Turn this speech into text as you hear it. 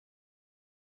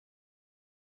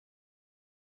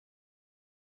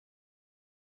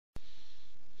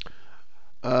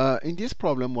In this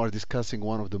problem, we're discussing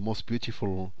one of the most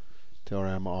beautiful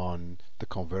theorem on the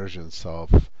convergence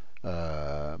of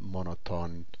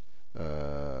monotone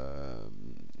uh,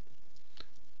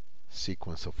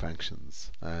 sequence of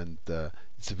functions, and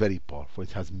it's very powerful.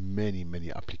 It has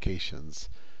many applications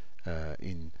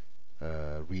in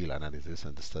real analysis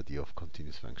and the study of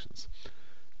continuous functions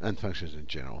and functions in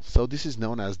general. So this is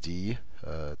known as the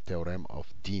theorem of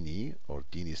Dini, or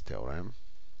Dini's theorem.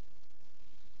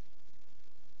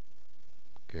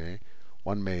 Okay,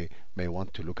 one may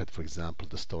want to look at, for example,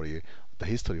 the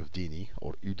history of Dini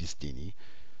or Udis Dini.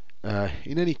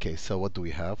 In any case, so what do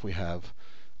we have? We have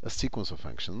a sequence of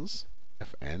functions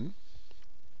fn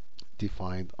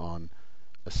defined on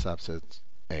a subset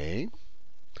A,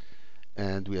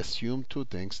 and we assume two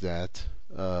things: that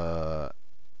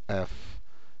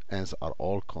fn's are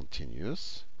all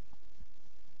continuous.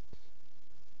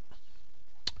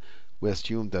 We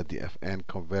assume that the fn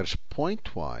converge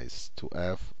pointwise to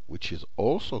f, which is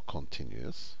also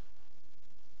continuous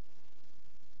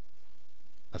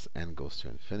as n goes to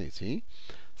infinity.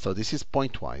 So this is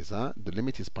pointwise. The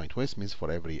limit is pointwise, means for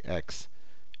every x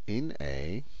in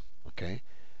A, okay,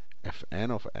 fn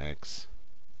of x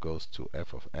goes to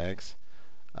f of x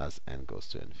as n goes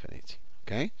to infinity.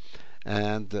 Okay,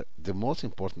 and the most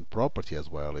important property as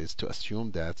well is to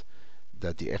assume that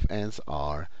the fn's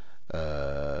are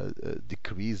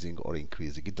decreasing or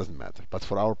increasing. It doesn't matter. But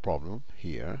for our problem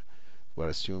here, we're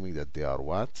assuming that they are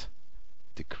what?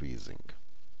 Decreasing.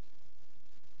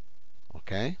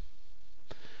 Okay,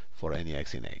 for any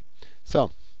x in A.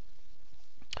 So,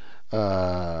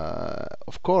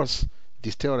 of course,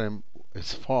 this theorem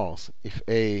is false if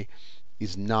A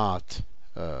is not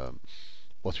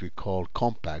what we call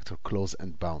compact or closed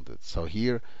and bounded. So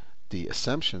here, the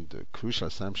assumption, the crucial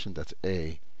assumption that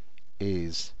A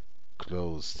is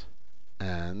closed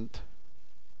and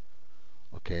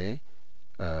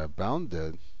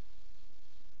bounded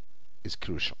is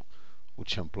crucial,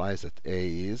 which implies that A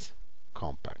is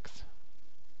compact.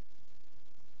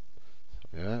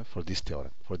 Yeah, for this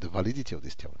theorem, for the validity of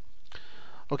this theorem.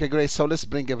 Okay, great. So let's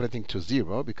bring everything to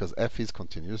 0 because f is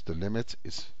continuous. The limit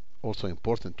is also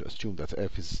important to assume that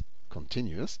f is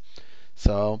continuous.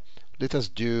 So let us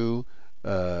do,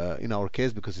 in our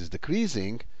case, because it's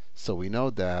decreasing, so we know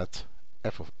that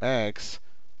f of x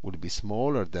will be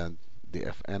smaller than the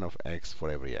fn of x for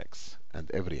every x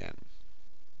and every n.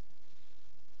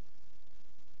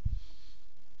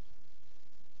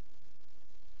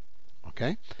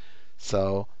 Okay,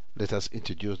 so let us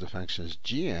introduce the functions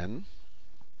gn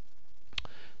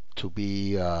to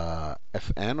be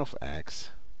fn of x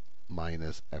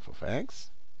minus f of x.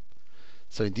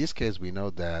 So in this case, we know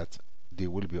that they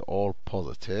will be all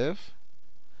positive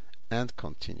and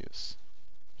continuous.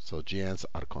 So gn's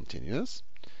are continuous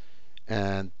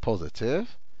and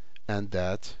positive, and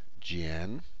that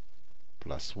gn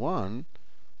plus 1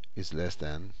 is less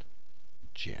than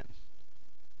gn.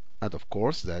 And of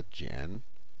course, that gn,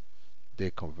 they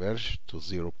converge to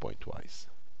 0 pointwise.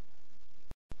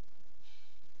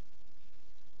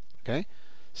 Okay,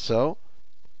 so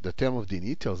the theorem of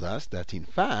Dini tells us that in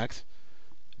fact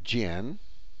gn,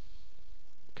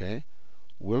 okay,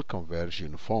 will converge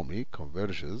uniformly,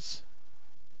 converges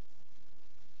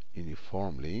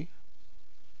uniformly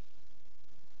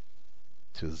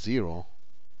to 0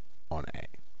 on A.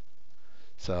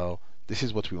 So this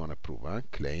is what we want to prove.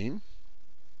 Claim,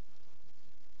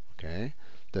 okay,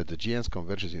 that the gns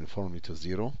converges uniformly to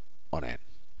 0 on n.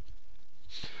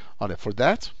 Okay, for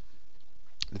that,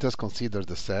 let us consider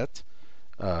the set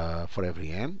for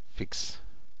every n, fix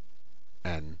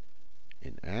n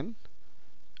in n,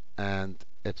 and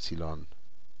epsilon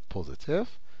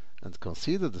positive, and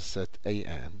consider the set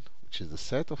an, which is the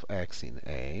set of x in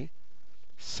A,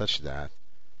 such that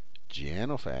gn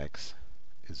of x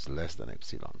is less than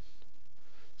epsilon.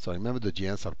 So remember, the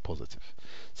gn's are positive.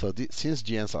 So since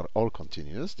gn's are all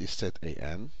continuous, this set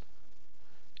an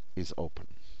is open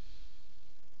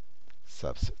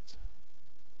subset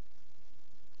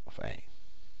of A.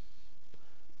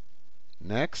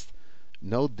 Next,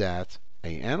 note that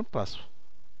an plus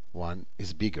 1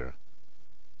 is bigger.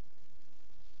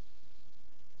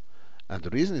 And the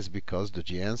reason is because the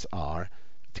gn's are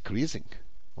decreasing.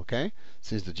 Okay?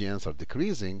 Since the gn's are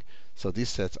decreasing, so these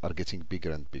sets are getting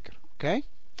bigger and bigger. Okay?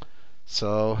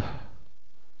 So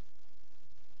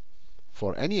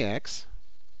for any x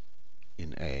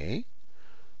in A,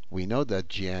 we know that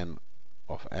gn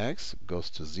of x goes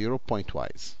to 0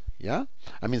 pointwise. Yeah?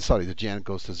 I mean, sorry, the gn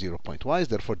goes to 0 pointwise,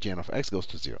 therefore gn of x goes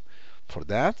to 0. For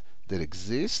that, there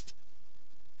exists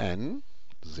n,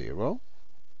 0,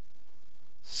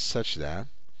 such that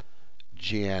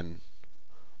gn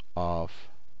of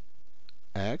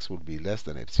x will be less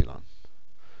than epsilon,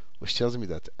 which tells me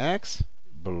that x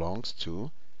belongs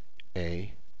to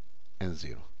a and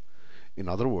 0. In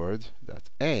other words, that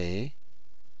a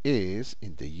is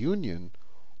in the union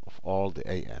of all the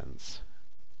ANs.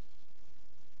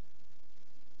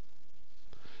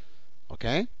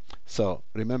 Okay? So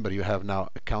remember, you have now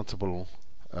a countable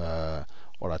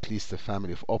or at least a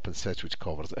family of open sets which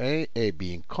covers A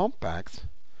being compact.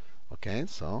 Okay,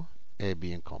 so A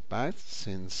being compact,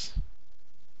 since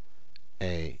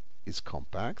A is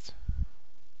compact,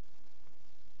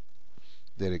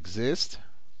 there exists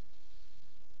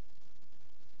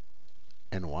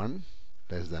N1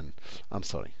 less than, I'm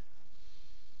sorry,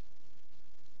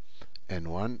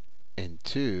 N1,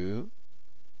 N2,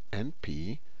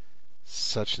 NP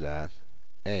such that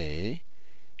A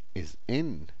is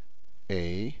in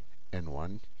A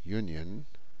N1 union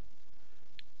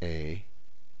A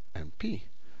and P.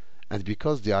 And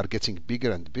because they are getting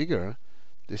bigger and bigger,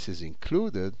 this is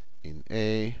included in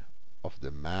A of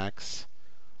the max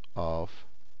of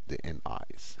the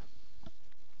NI's.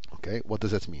 Okay, what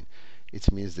does that mean? It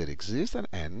means there exists an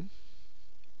N,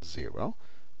 0.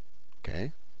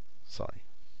 Okay, sorry.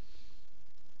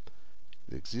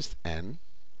 There exists N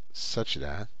such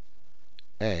that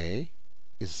A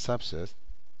is a subset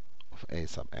of A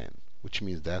sub N, which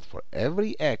means that for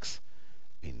every X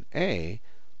in A,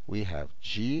 we have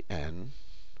Gn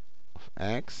of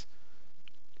X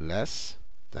less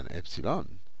than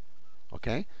epsilon.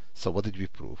 Okay, so what did we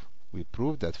prove? We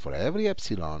proved that for every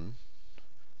epsilon,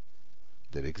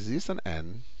 there exists an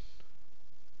N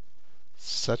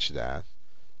such that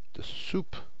the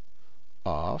sup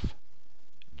of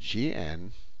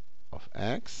Gn of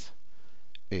X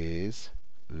is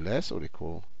less or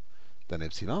equal than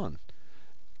epsilon.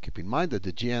 Keep in mind that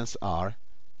the Gn's are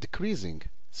decreasing.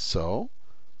 So,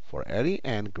 for any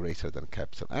n greater than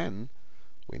capital N,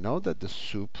 we know that the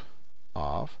sup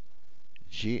of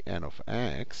Gn of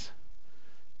X,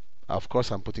 of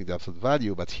course I'm putting the absolute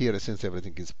value, but here since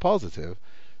everything is positive,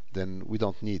 then we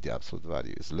don't need the absolute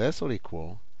value. It's less or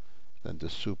equal than the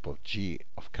sup of G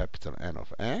of capital N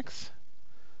of X,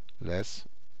 less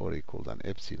or equal than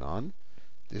epsilon.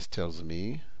 This tells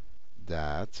me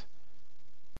that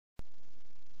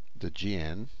the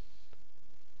Gn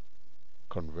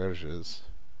converges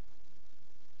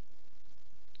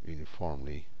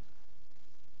uniformly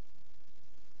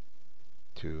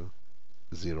to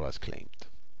 0 as claimed.